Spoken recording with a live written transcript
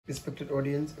Respected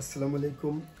audience, Assalamu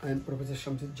alaikum. I am Professor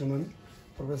Shamsuzzaman,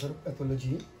 Professor of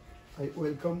Pathology. I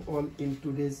welcome all in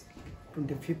today's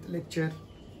 25th lecture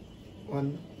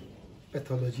on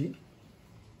pathology.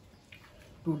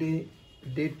 Today,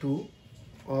 day 2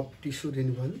 of tissue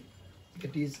renewal.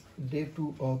 That is day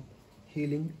 2 of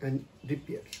healing and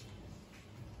repair.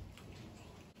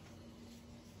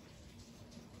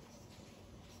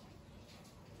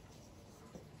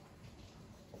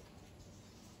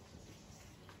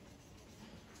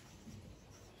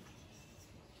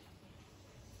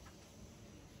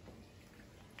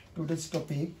 Today's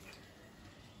topic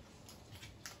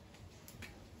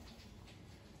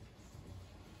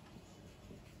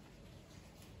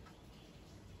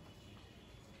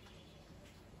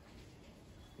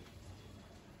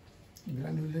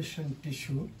granulation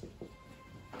tissue,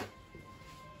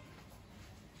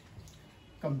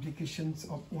 complications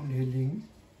of wound healing,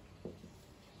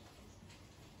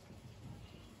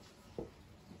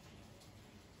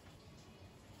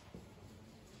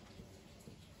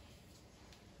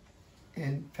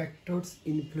 and factors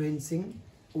influencing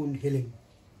wound healing.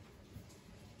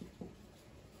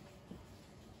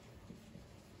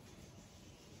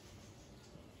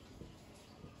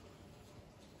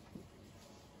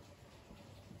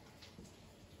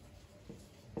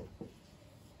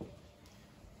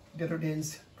 Dear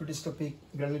audience, today's topic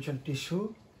granulation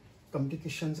tissue,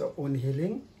 complications of wound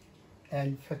healing,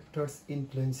 and factors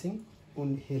influencing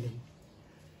wound healing.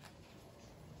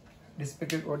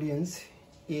 Respected audience,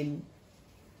 in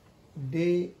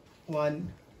day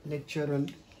 1 lecture on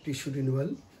tissue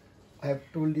renewal, I have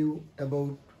told you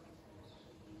about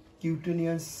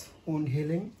cutaneous wound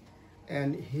healing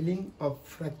and healing of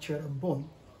fracture of bone,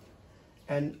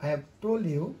 and I have told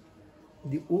you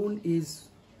the wound is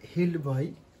healed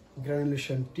by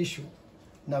granulation tissue.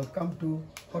 Now come to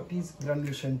what is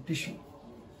granulation tissue.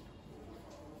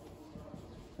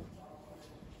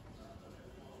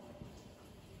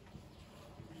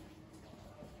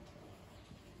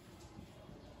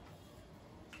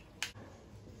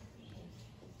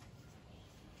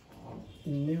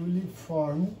 Newly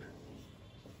formed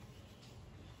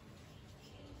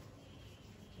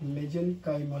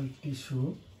mesenchymal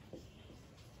tissue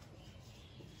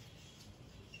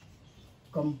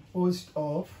composed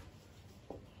of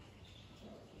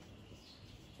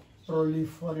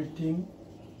proliferating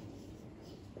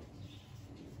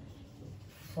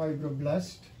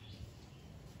fibroblast,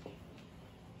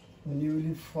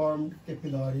 newly formed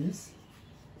capillaries,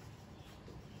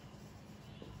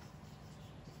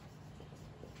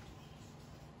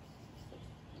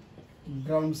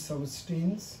 ground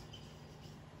substance,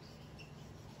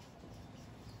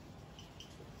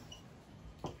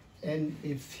 and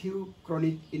a few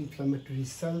chronic inflammatory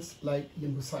cells like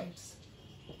lymphocytes.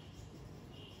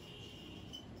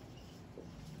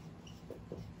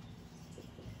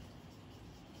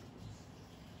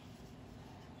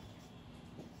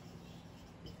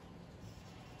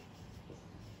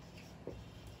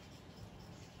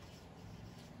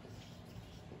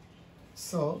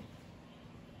 So,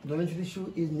 granulation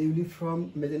tissue is newly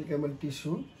formed mesenchymal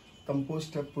tissue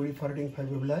composed of proliferating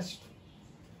fibroblasts,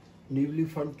 newly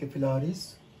formed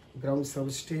capillaries, ground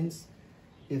substance,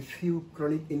 a few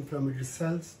chronic inflammatory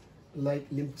cells like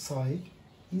lymphocyte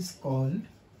is called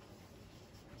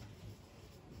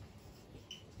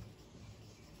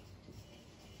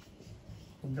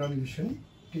granulation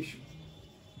tissue.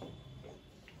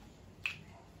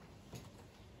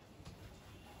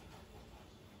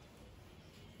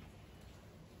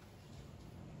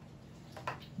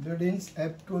 Students, I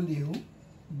have told you,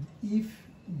 if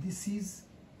this is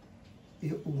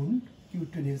a wound,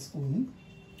 cutaneous wound,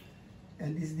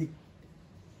 and this is the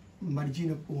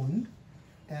margin of wound,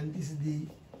 and this is the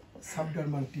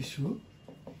subdermal tissue,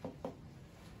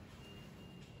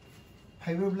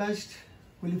 fibroblast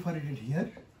proliferated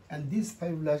here, and this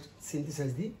fibroblast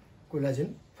synthesize the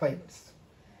collagen fibers,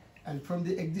 and from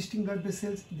the existing blood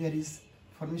vessels there is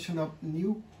formation of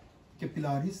new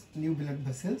capillaries, new blood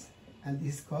vessels, and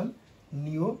this is called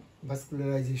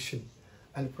neovascularization.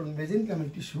 And from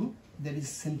mesenchymal tissue there is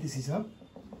synthesis of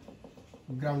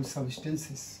ground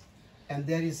substances, and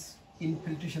there is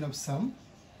infiltration of some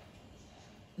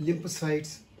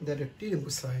lymphocytes, that are T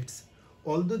lymphocytes.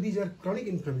 Although these are chronic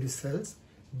inflammatory cells,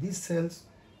 these cells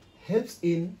helps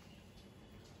in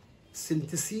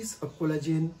synthesis of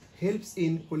collagen, helps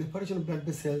in proliferation of blood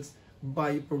vessels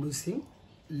by producing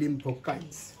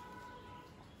lymphokines.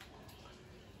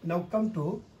 Now come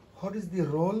to what is the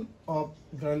role of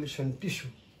granulation tissue.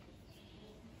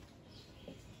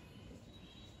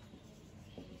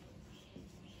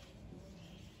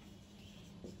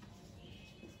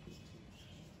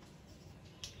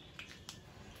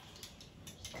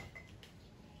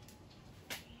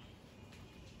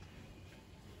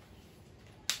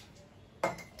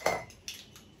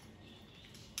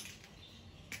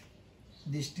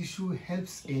 This tissue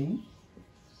helps in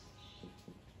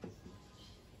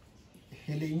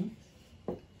healing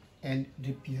and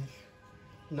repair.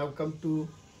 Now come to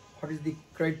what is the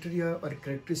criteria or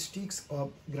characteristics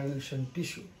of granulation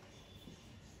tissue.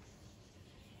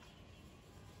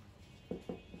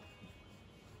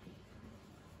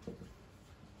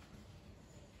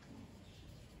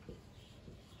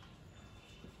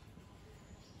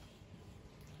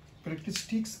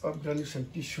 Characteristics of granulation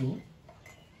tissue,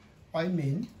 I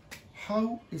mean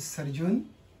how a surgeon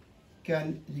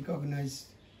can recognize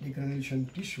the granulation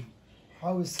tissue.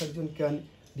 How a surgeon can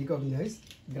recognize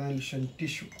granulation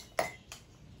tissue.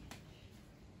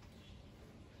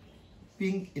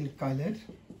 Pink in color.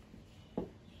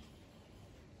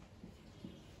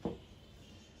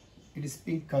 It is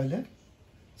pink color,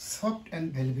 soft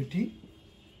and velvety.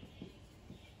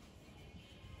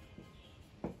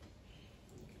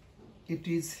 It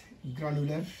is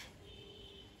granular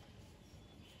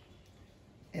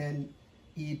and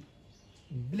it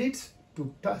bleeds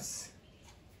to touch.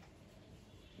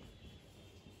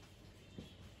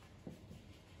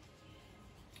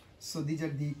 So these are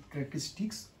the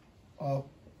characteristics of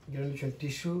granulation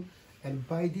tissue, and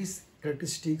by these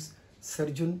characteristics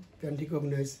surgeon can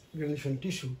recognize granulation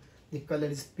tissue. The color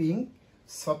is pink,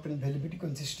 soft and velvety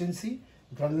consistency,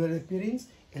 granular appearance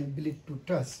and bleed to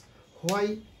touch.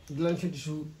 Why granulation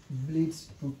tissue bleeds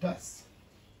to touch?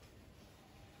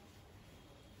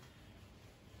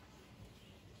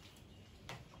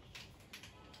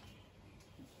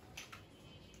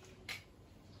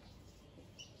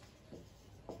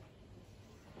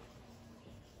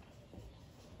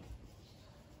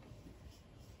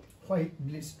 Why it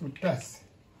bleeds to touch?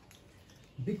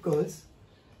 Because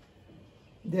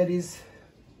there is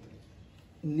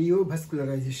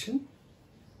neovascularization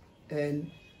and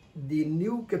the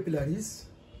new capillaries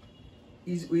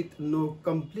is with no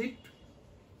complete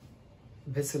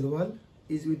vessel wall,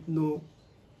 is with no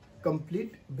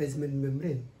complete basement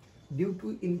membrane. Due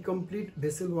to incomplete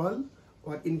vessel wall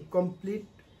or incomplete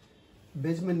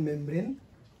basement membrane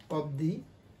of the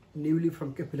newly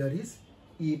formed capillaries,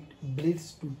 it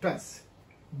bleeds to touch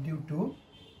due to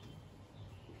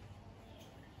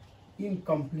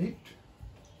incomplete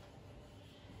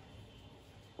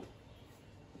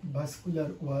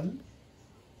vascular wall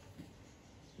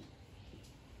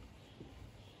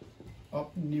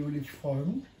of newly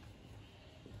formed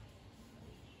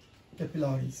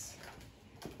capillaries.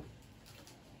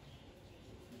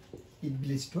 It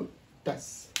bleeds to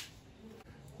touch.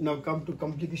 Now come to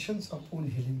complications of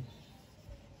wound healing.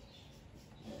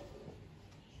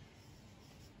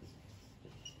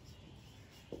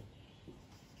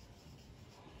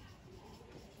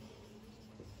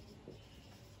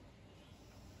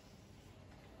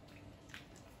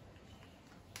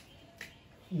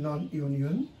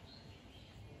 Non-union,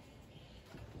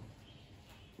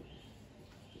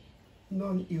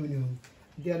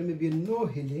 there may be no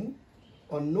healing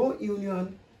or no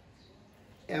union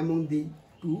among the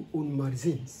two wound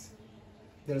margins.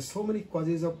 There are so many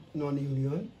causes of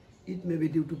non-union. It may be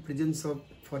due to presence of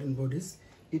foreign bodies,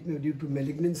 it may be due to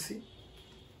malignancy,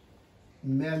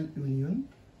 malunion.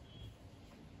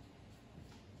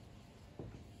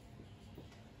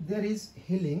 There is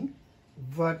healing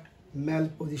but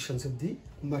malpositions of the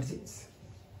margins.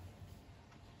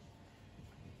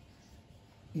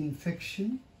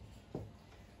 Infection.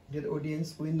 Dear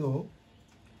audience, we know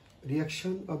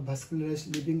reaction of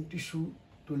vascularized living tissue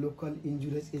to local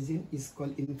injurious agent is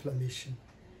called inflammation.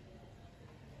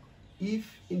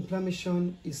 If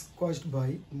inflammation is caused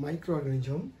by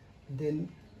microorganism, then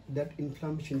that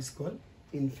inflammation is called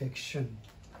infection.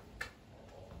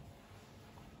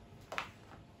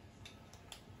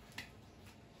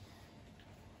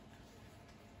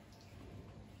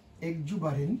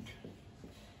 Exuberant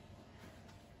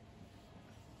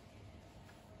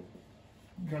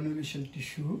granulation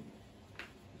tissue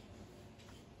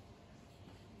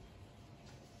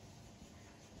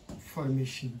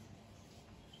formation.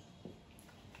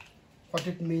 What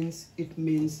it means? It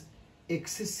means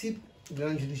excessive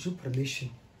granulation tissue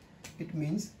formation. It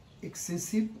means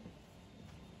excessive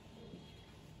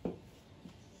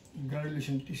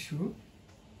granulation tissue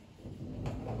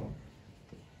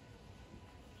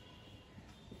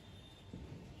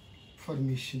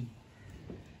formation,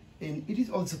 and it is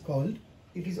also called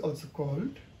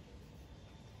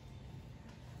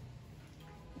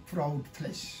proud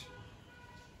flesh.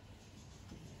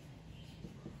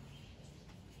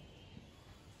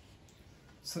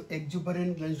 So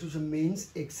exuberant granulation tissue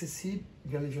means excessive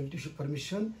granulation tissue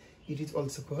formation. It is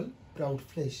also called proud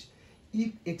flesh.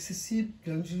 If excessive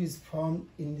granulation tissue is formed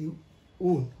in the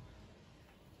wound,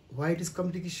 why it is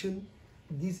complication?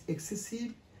 this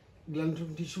excessive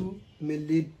granulation tissue may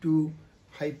lead to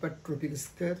hypertrophic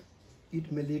scar.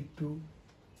 It may lead to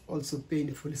also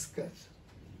painful scar.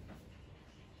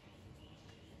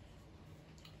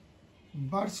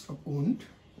 Burst of wound.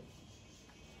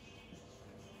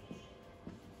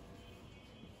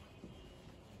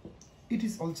 It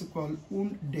is also called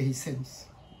wound dehiscence.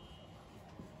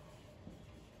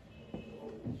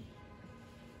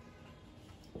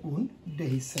 Wound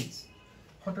dehiscence.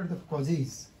 What are the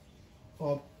causes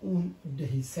of wound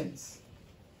dehiscence?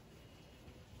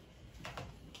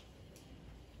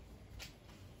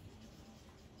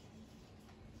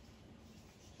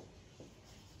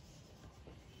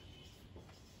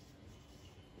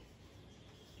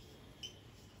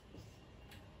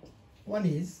 One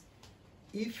is,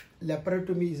 if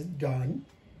laparotomy is done,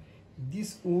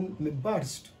 this wound may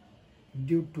burst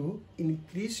due to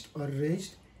increased or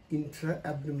raised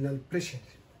intra-abdominal pressure.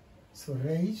 So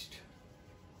raised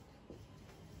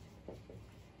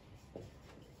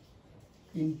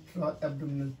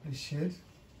intra-abdominal pressure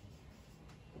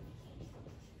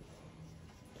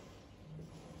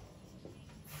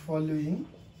following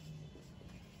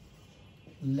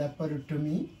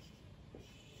laparotomy.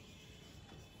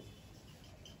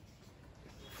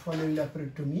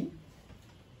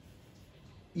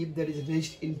 If there is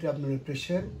raised intra-abdominal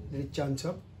pressure, there is chance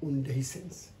of wound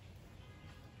dehiscence.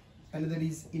 Another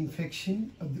is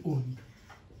infection of the wound.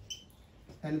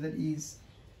 Another is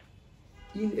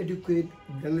inadequate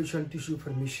granulation tissue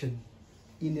formation.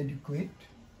 Inadequate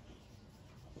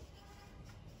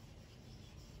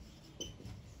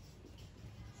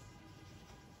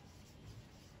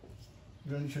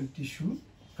granulation tissue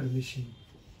formation.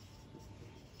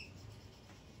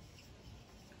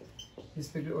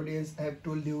 Respected audience, I have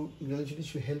told you granulation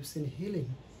tissue helps in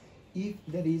healing. If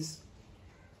there is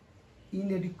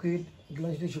inadequate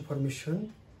granulation tissue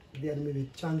formation, there may be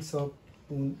chance of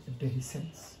wound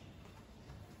dehiscence.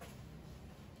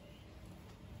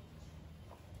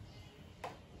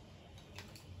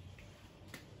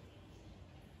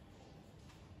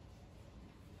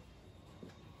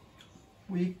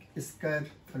 Weak scar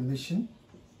formation.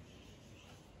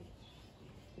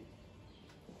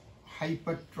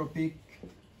 Hypertrophic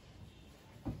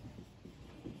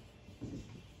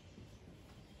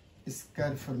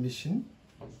scar formation.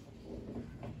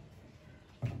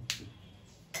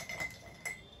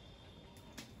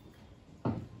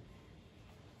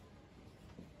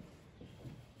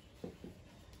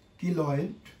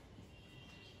 Keloid,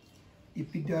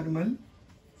 epidermal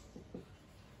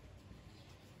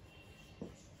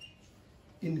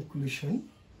inclusion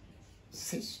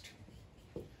cyst.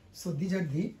 So these are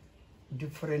the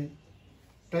different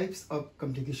types of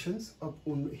complications of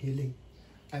wound healing.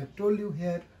 I have told you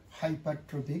here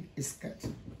hypertrophic scar.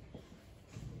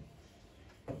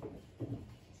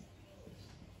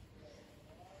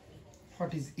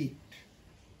 What is it?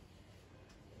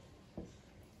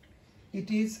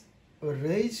 It is a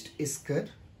raised scar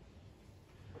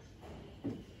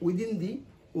within the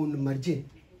wound margin.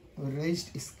 A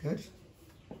raised scar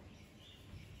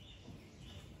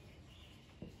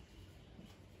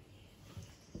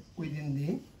within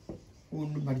the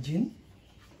wound margin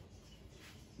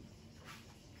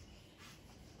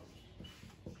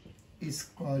is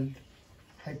called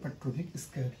hypertrophic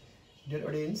scar. Dear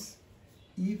audience,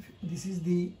 if this is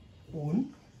the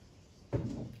wound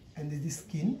and this is the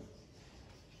skin,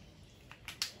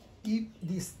 if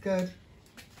the scar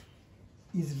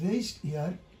is raised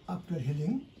here after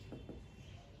healing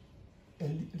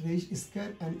and raised scar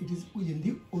and it is within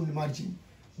the wound margin,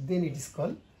 then it is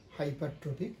called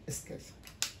hypertrophic scar.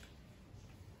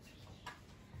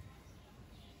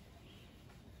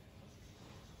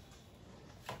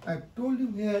 I have told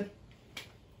you here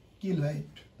keloid.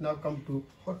 Now come to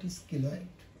what is keloid.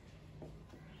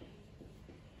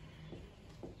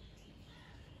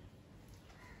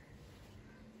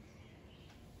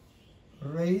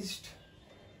 Raised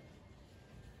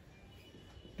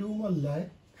tumor-like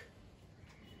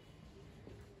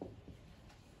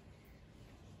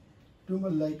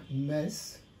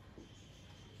mass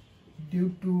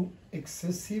due to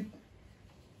excessive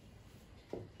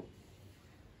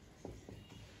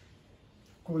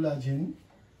collagen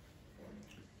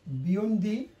beyond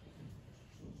the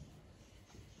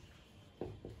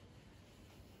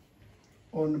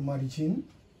wound margin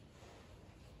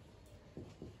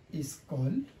is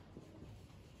called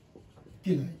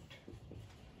keloid.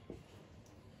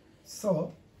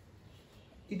 So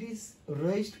it is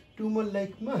raised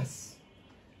tumor-like mass,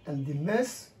 and the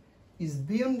mass is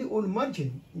beyond the wound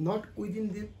margin, not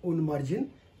within the wound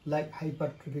margin like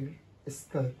hypertrophic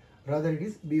scar. Rather, it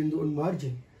is beyond the wound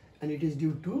margin, and it is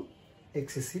due to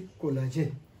excessive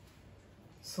collagen.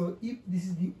 So if this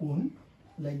is the wound,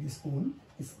 like this wound,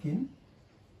 skin,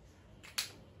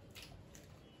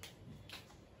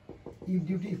 if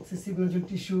due to excessive granulation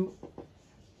tissue,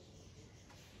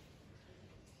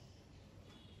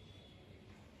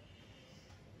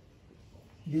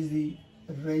 this is the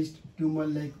raised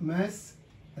tumor-like mass,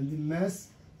 and the mass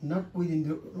not within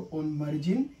the own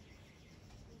margin,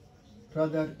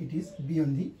 rather it is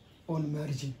beyond the own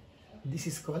margin. This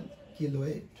is called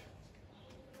keloid.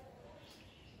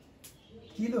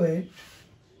 Keloid,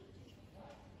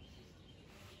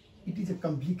 it is a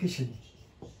complication.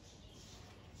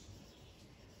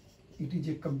 It is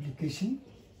a complication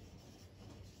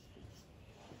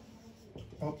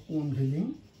of wound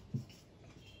healing.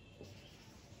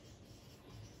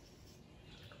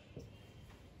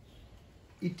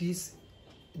 It is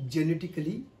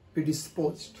genetically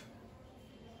predisposed.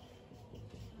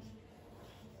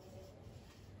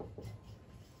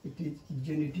 It is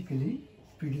genetically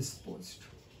predisposed.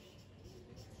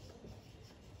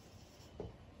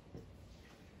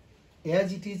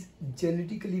 As it is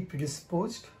genetically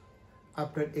predisposed,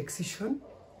 after excision,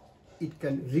 it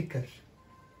can recur.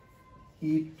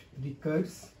 It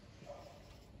recurs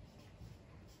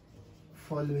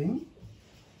following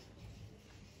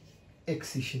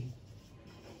excision.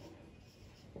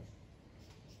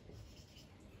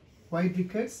 Why it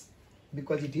recurs?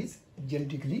 Because it is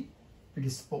genetically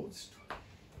predisposed.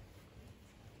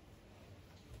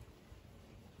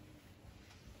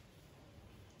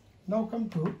 Now come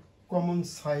to common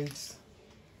sites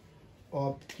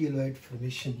of keloid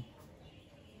formation.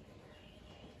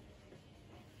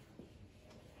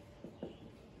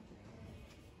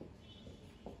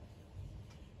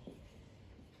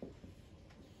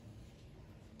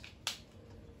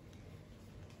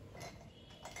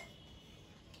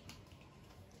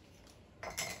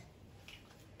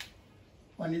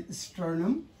 One is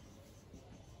sternum,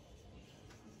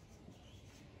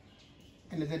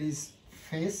 another is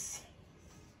face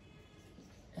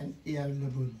and ear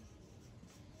level.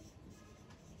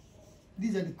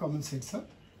 These are the common sites of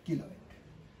keloid.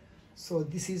 So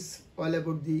this is all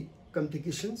about the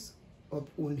complications of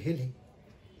wound healing.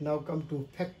 Now come to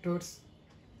factors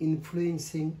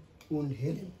influencing wound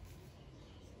healing.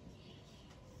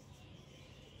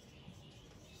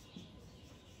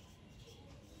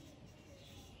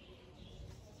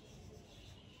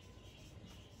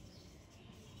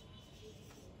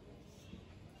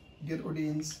 Dear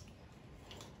audience,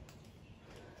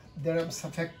 there are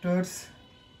some factors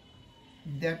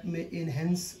that may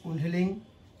enhance wound healing,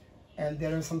 and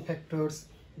there are some factors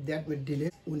that may delay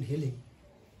wound healing.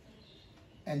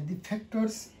 And the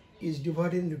factors is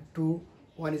divided into two.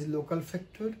 One is local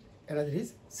factor, another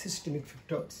is systemic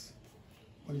factors.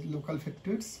 One is local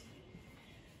factors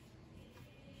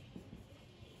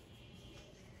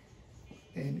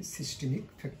and systemic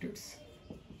factors.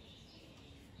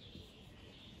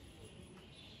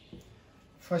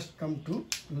 First come to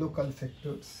local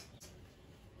factors.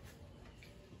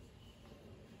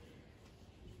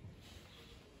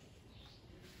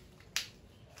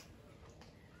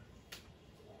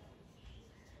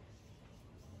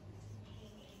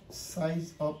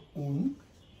 Size of wound,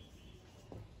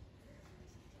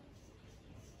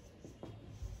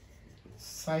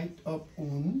 site of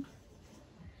wound,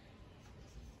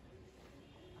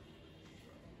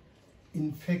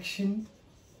 infection,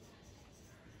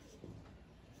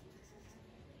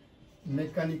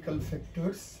 mechanical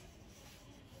factors,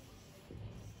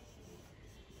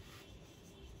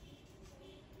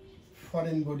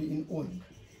 foreign body in wound.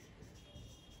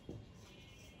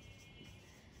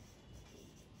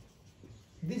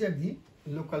 These are the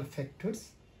local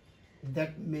factors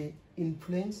that may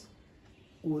influence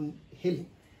wound healing.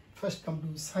 First come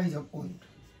to size of wound.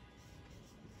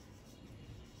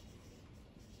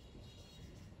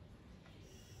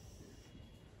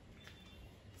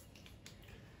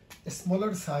 A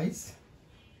smaller size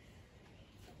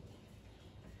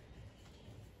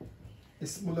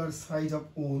of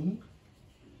wound,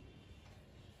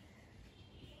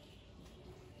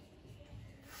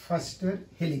 faster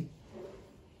healing,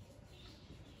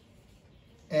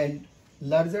 and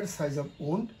larger size of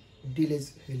wound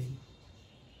delays healing.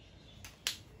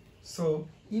 So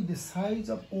if the size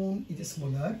of wound is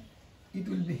smaller, it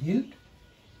will be healed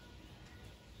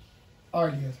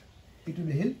earlier, it will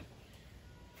be healed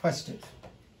faster.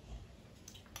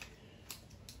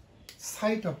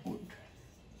 Site of wound.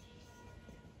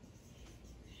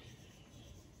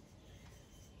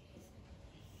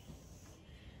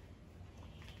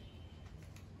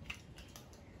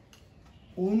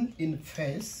 Wound in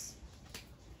face,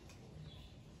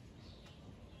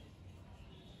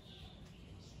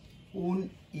 wound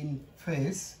in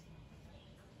face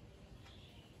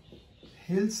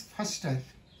heals faster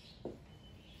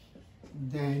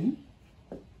than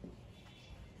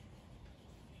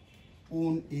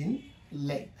wound in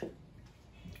leg.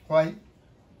 Why?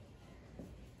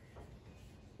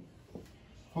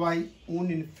 Why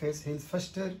wound in face heals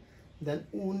faster than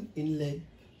wound in leg?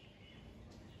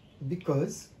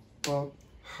 Because of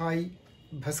high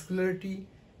vascularity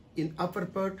in upper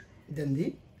part than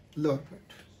the lower part.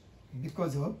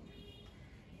 Because of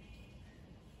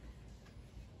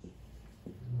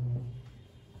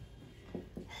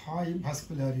high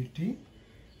vascularity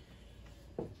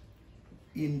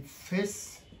in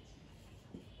face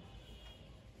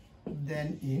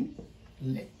than in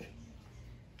leg.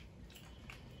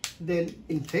 Then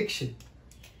infection.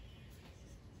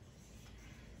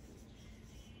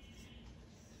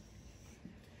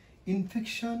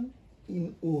 Infection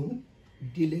in wound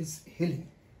delays healing.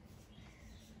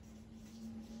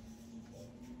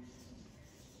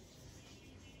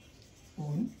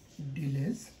 Wound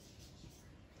delays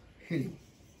healing.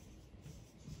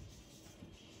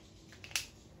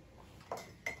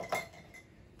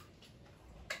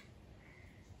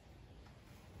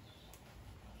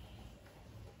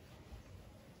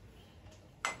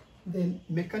 Then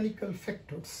mechanical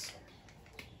factors.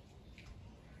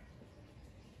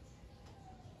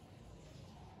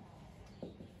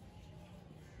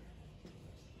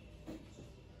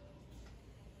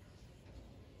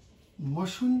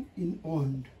 Motion in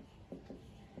wound.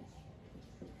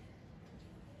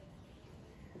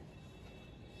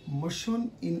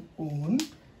 Motion in wound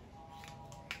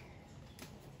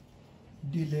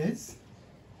delays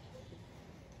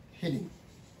healing.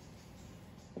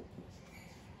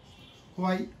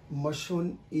 Why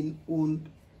motion in wound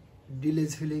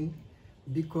delays healing?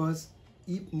 Because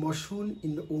if motion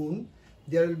in the wound,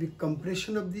 there will be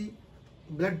compression of the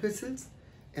blood vessels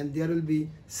and there will be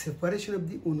separation of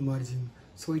the wound margin.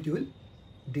 So it will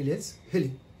delays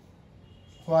healing.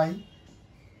 Why?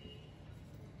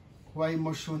 Why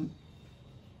motion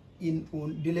in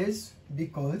wound delays?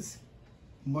 Because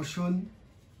motion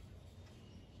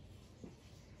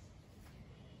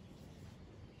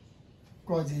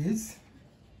causes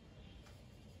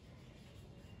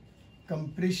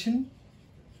compression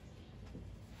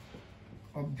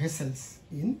of vessels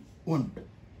in wound.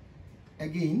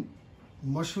 Again,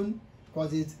 motion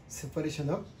causes separation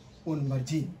of wound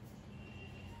margin.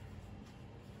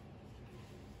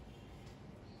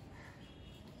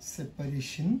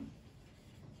 Separation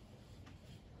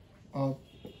of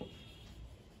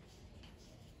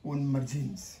wound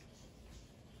margins.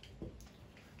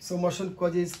 So motion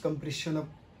causes compression of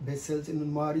vessels in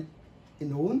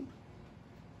the wound.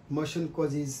 Motion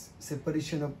causes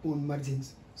separation of wound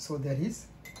margins. So there is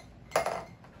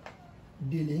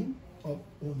dealing of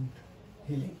wound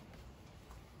healing.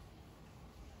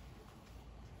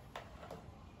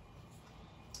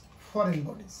 Foreign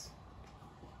bodies.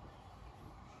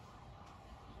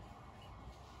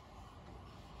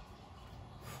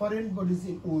 Foreign bodies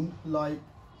in wound like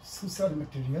suture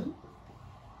material,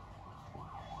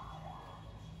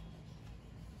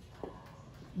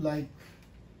 like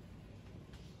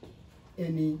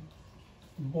any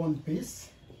bone piece.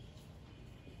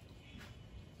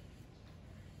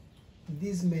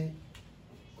 These may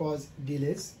cause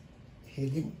delays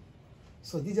healing.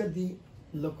 So these are the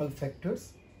local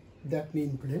factors that may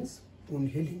influence wound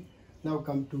healing. Now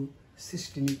come to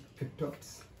systemic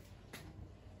factors.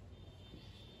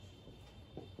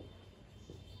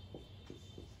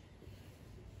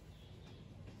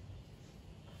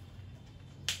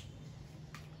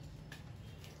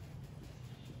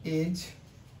 Age,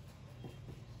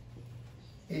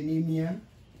 anemia,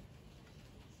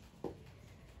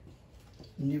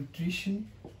 nutrition,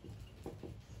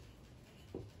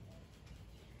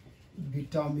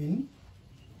 vitamin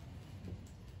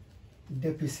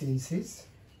deficiencies,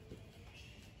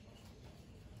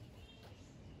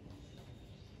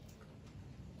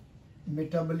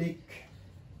 metabolic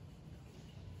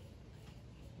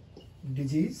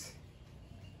disease,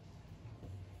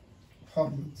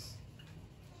 hormones.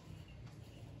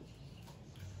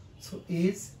 So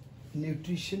age,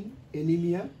 nutrition,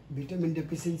 anemia, vitamin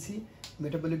deficiency,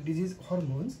 metabolic disease,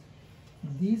 hormones,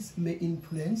 these may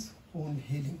influence wound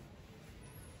healing.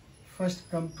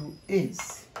 First come to age.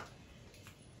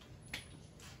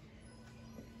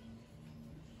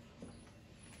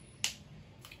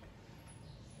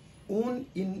 Wound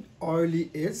in early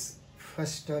age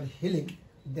faster healing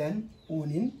than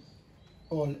wound in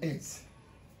old age.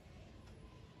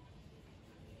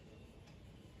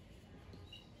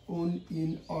 Wound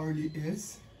in early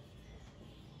age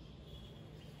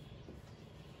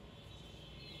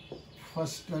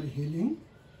faster healing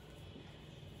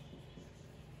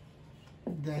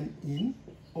than in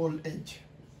old age.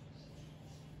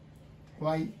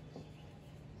 Why?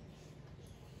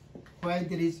 Why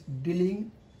there is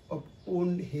delaying of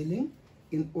wound healing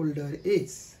in older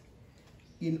age?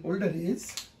 In older age,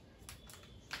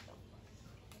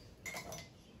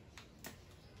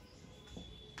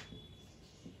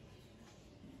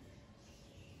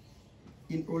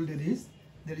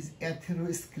 there is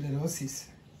atherosclerosis.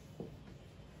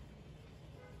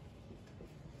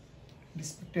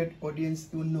 Respected audience,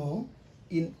 you know,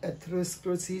 in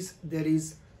atherosclerosis there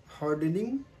is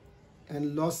hardening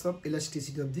and loss of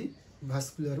elasticity of the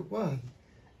vascular wall,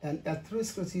 and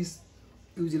atherosclerosis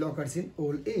usually occurs in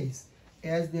old age,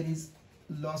 as there is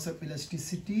loss of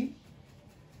elasticity,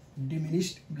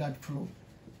 diminished blood flow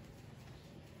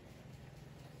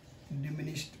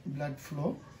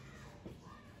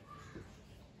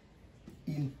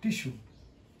in tissue.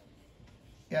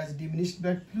 As diminished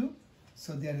blood flow,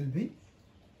 so there will be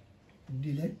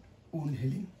delayed wound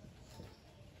healing.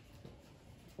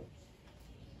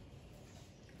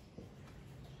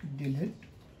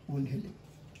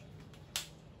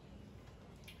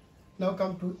 Now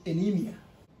come to anemia.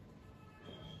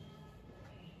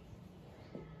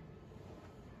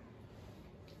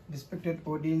 Respected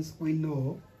audience, we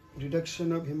know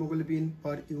reduction of hemoglobin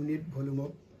per unit volume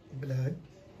of blood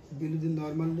below the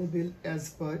normal level as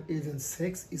per age and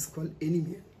sex is called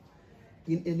anemia.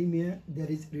 In anemia,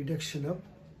 there is reduction of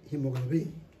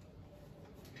hemoglobin.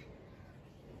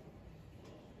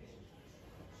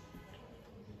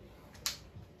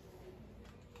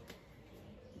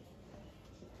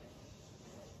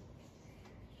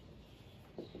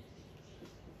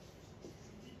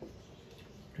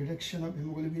 Reduction of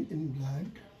hemoglobin in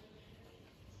blood,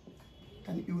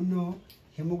 and you know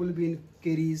hemoglobin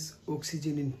carries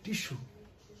oxygen in tissue,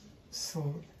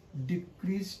 so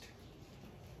decreased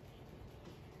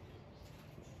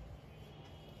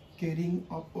carrying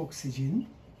of oxygen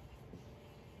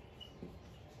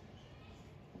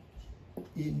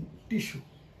in tissue.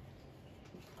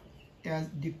 As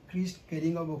decreased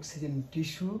carrying of oxygen in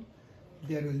tissue,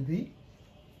 there will be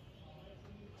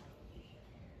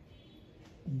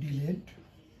delayed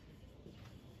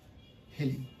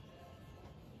healing.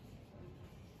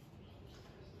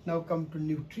 Now come to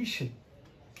nutrition.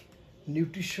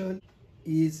 Nutrition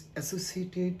is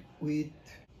associated with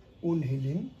wound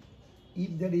healing.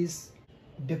 If there is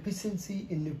deficiency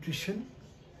in nutrition,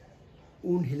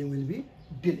 wound healing will be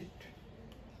delayed.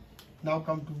 Now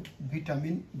come to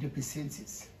vitamin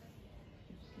deficiencies.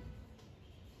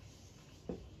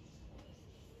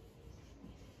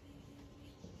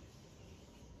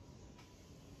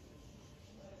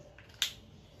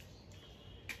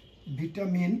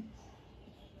 Vitamin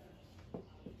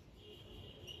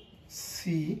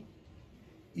C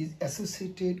is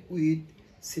associated with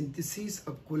synthesis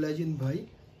of collagen by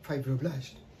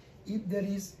fibroblast. If there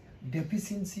is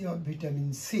deficiency of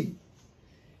vitamin C,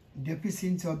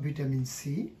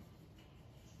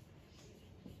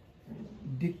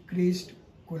 decreased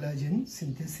collagen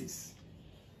synthesis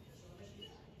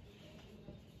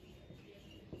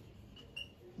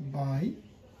by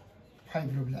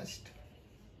fibroblast.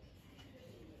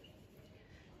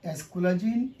 As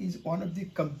collagen is one of the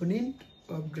component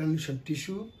of granulation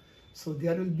tissue, so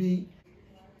there will be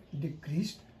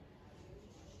decreased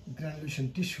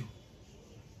granulation tissue.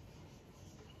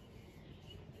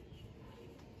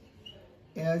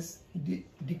 As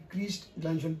decreased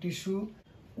granulation tissue,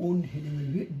 wound healing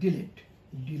will be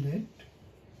delayed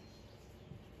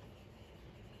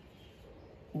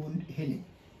wound healing.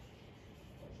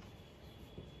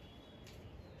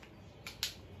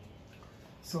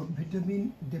 So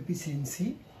vitamin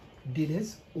deficiency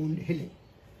delays wound healing.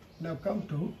 Now come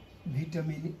to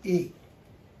vitamin A.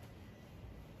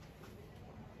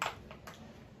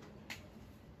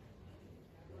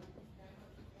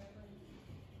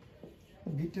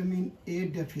 Vitamin A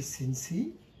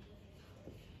deficiency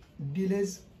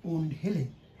delays wound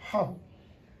healing. How?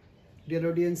 Dear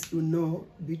audience, you know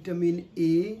vitamin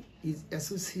A is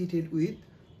associated with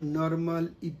normal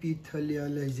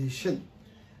epithelialization.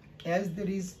 As there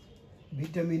is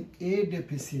vitamin A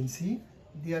deficiency,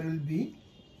 there will be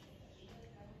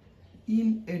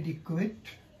inadequate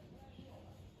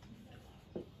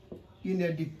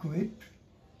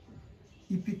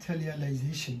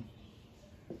epithelialization.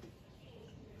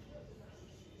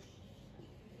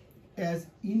 As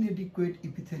inadequate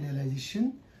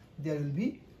epithelialization, there will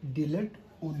be delayed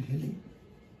wound healing.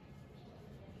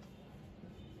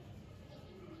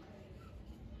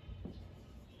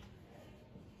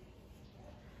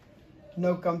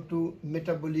 Now come to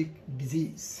metabolic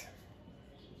disease.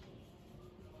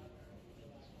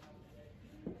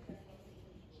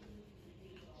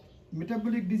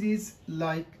 Metabolic disease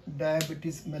like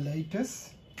diabetes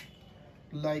mellitus,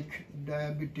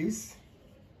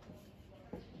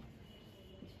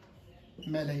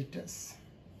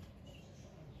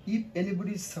 If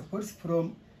anybody suffers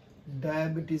from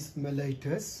diabetes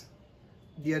mellitus,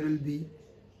 there will be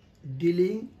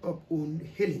delaying of wound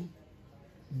healing.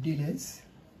 Delays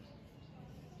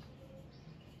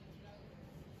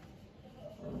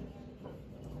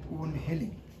wound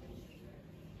healing.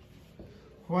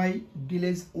 Why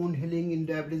delays wound healing in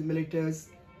diabetes mellitus?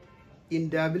 In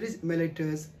diabetes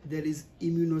mellitus, there is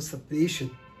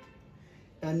immunosuppression,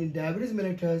 and in diabetes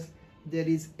mellitus, there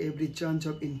is every chance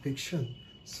of infection.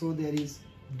 So there is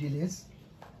delays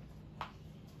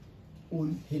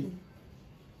wound healing.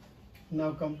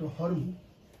 Now come to hormone.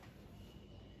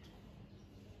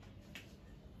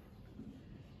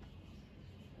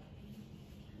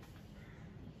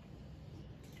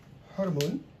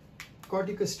 Hormone,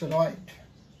 corticosteroid.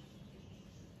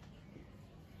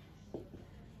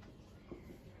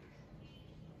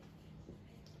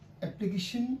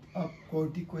 Application of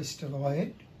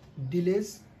corticosteroid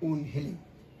delays wound healing.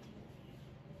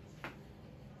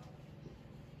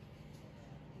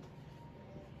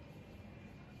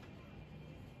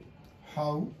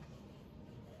 How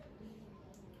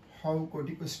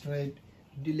corticosteroid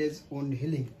delays wound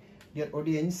healing? Dear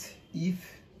audience,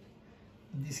 if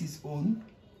this is wound,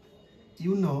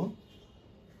 you know,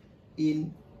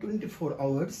 in 24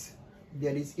 hours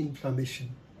there is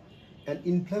inflammation, and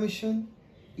inflammation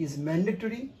is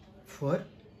mandatory for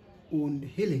wound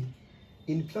healing.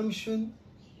 Inflammation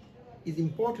is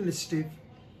important step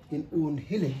in wound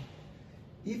healing.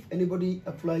 If anybody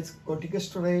applies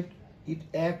corticosteroid, it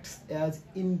acts as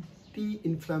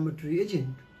anti-inflammatory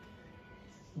agent.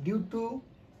 Due to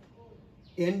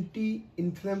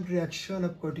anti-inflammatory action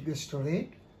of corticosteroid,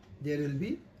 there will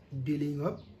be delaying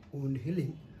of wound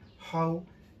healing. How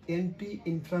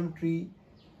anti-inflammatory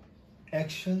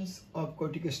actions of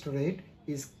corticosteroid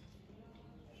is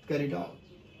carried out?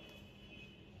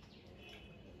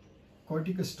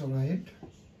 Corticosteroid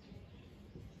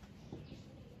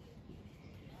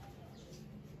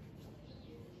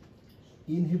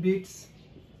inhibits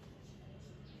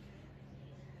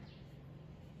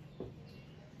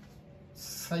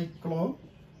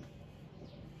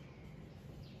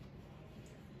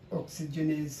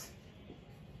cyclooxygenase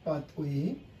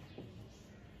pathway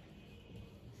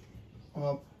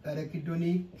of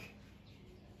arachidonic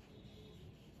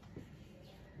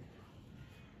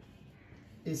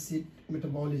acid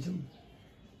metabolism.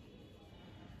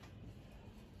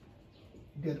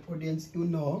 Dear audience, you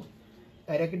know,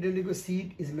 arachidonic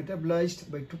acid is metabolized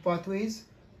by two pathways.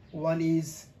 One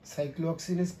is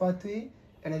cyclooxygenase pathway,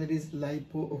 another is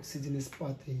lipooxygenase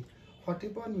pathway. What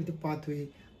happens with the pathway?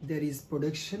 There is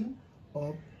production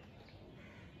of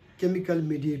chemical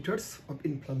mediators of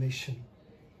inflammation.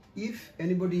 If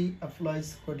anybody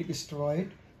applies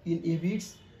corticosteroid,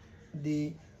 inhibits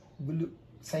the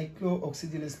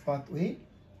cyclooxygenase pathway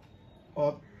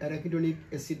of arachidonic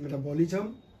acid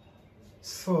metabolism,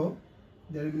 so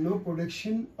there will be no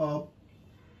production of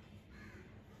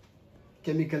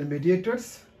chemical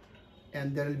mediators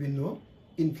and there will be no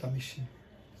inflammation.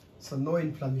 So no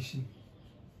inflammation.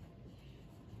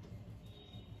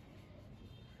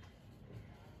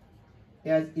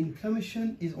 As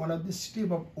inflammation is one of the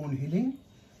steps of wound healing,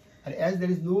 and as there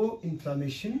is no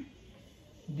inflammation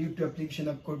due to application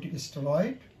of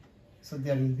corticosteroid, so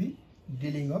there will be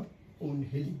delaying of wound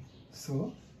healing.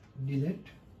 So delayed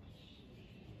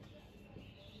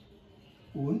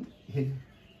wound healing.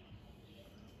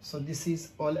 So this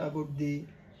is all about the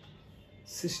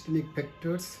systemic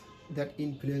factors that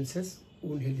influences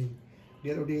wound healing.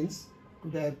 Dear audience,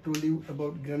 today I have told you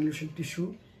about granulation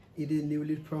tissue. It is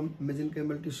newly formed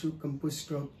mesenchymal tissue composed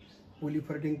of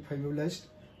proliferating fibroblasts,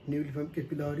 newly formed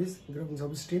capillaries, ground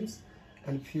substance,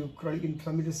 and few chronic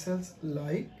inflammatory cells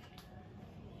like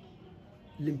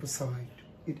lymphocyte.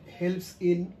 It helps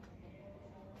in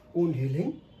wound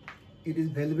healing. It is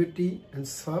velvety and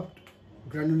soft,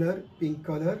 granular, pink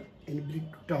color, and ability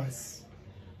to touch.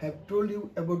 I have told you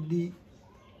about the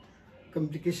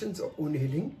complications of wound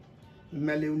healing: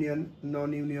 malunion,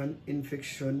 non-union,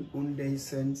 infection, wound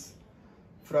dehiscence,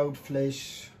 proud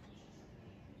flesh,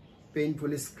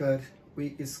 painful scar,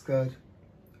 weak scar,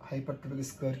 hypertrophic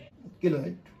scar,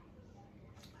 keloid.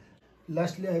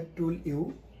 Lastly, I have told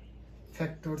you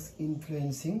factors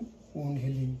influencing wound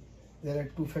healing. There are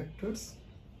two factors: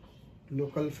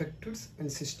 local factors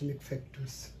and systemic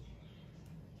factors.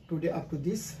 Today up to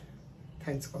this,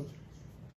 thanks all.